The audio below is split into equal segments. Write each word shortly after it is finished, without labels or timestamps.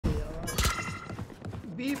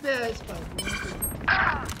B पे है इसका।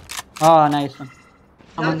 हाँ नाइस वन।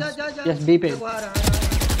 जा यस बी पे।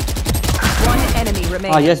 One enemy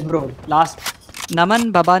remaining. हाँ यस ब्रो लास्ट। नमन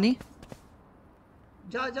बबानी।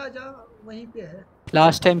 जा वहीं पे है।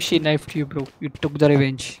 Last time she knifed you, bro. You took the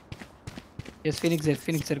revenge. Yes, Phoenix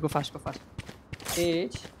there. Go fast.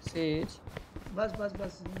 Sage. बस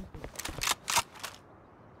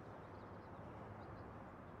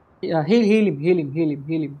Yeah, heal him.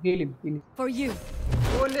 For you.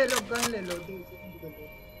 वो ले लो, गन ले लो।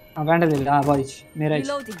 हाँ बैंड ले लो। हाँ बॉयज मेरा ही।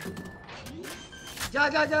 Reloading. जा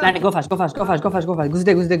प्लांट go fast. घुस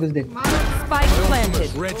दे। Spike planted.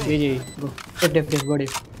 Ji go. Def go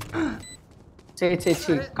def. Sage.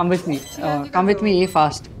 Come with me. A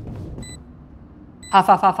fast.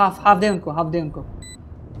 Half दे उनको.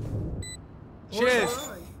 Cheers.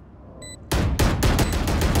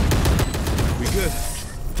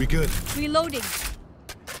 We good. Reloading.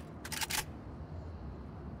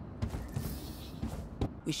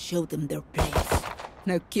 We showed them their place.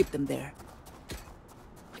 Now keep them there.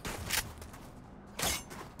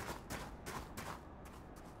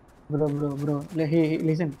 Bro. Hey,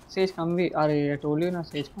 listen. Sage, come with. I told you na.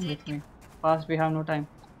 Sage, come with me. Fast. We have no time.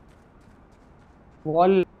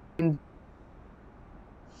 Wall.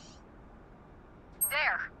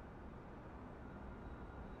 There.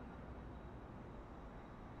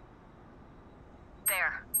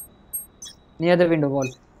 Near the window wall.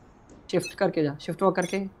 Shift करके जा. Shift walk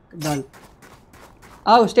करके डाल.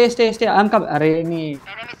 आओ stay. I'm कब. अरे नहीं.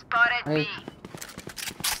 Enemy spotted B.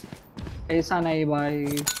 ऐसा नहीं भाई.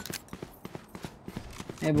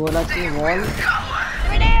 मैं बोला कि wall.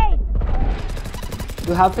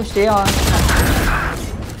 You have to stay on.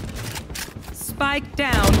 Spike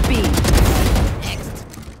down B. Next.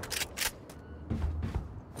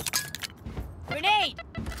 Grenade.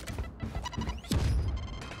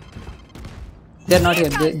 They're not here.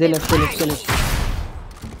 They left.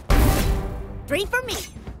 Three for me.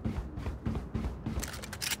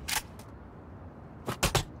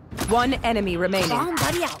 One enemy remaining. Bomb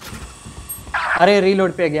buddy out. अरे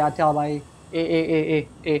reload पे गया था भाई. A.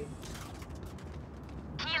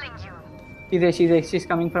 Healing you. She's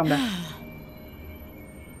coming from back.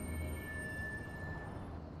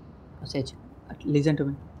 Sage, listen to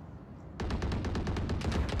me.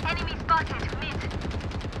 Enemy spotted mid.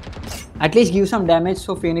 At least give some damage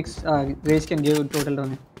so Phoenix Raze can give total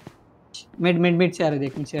damage. Mid से आ रहा है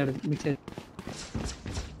देख.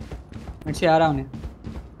 mid से आ रहा उन्हें.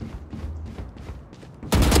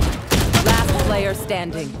 Last player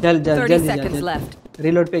standing. जल 30 seconds left.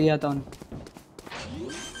 Reload पे गया था उन्हें.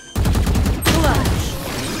 Clutch.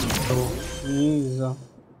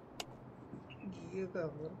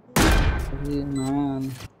 Man.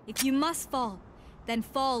 If you must fall, then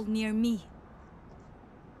fall near me.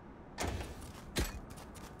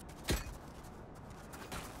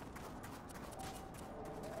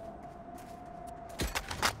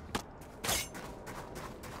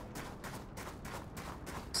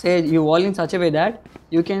 Say you wall in such a way that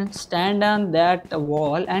you can stand on that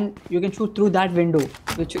wall and you can shoot through that window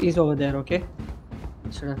which is over there, okay?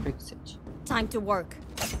 Should have fixed it. Time to work.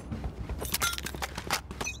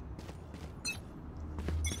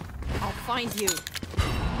 I'll find you.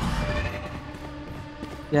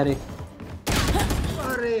 Yeah, Ray.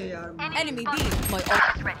 अरे यार Enemy B. My ult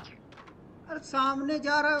is ready. अरे सामने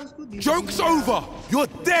जा रहा है उसको. Joke's over.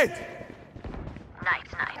 You're dead.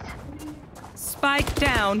 Nice. Spike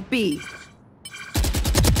down B.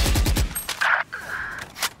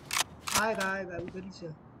 आएगा उधर ही से.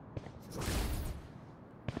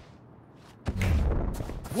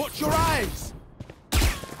 Watch your eyes.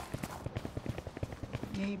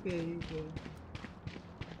 यहीं पे.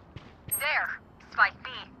 There. Spike B.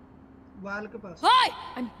 वाल के पास. Hi!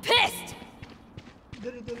 I'm pissed!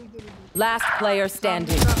 इधर. Last player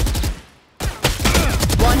standing.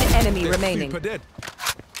 One enemy remaining. Super dead.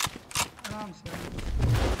 आराम से.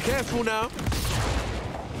 Careful now.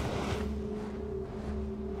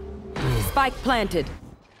 Spike planted.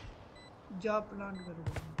 जा प्लांट कर दो.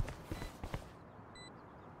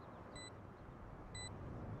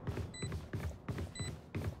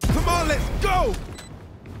 Come on, let's go.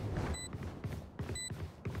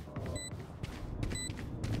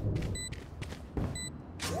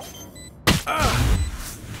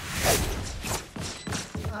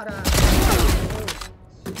 आ रहा है.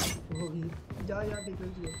 होगी. जा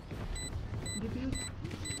defence low. Diffuse.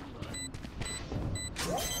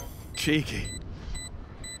 Cheeky.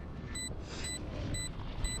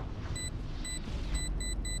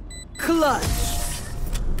 Clutch.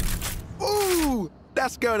 Ooh,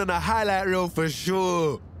 that's going on a highlight reel for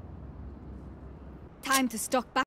sure. Time to stock back.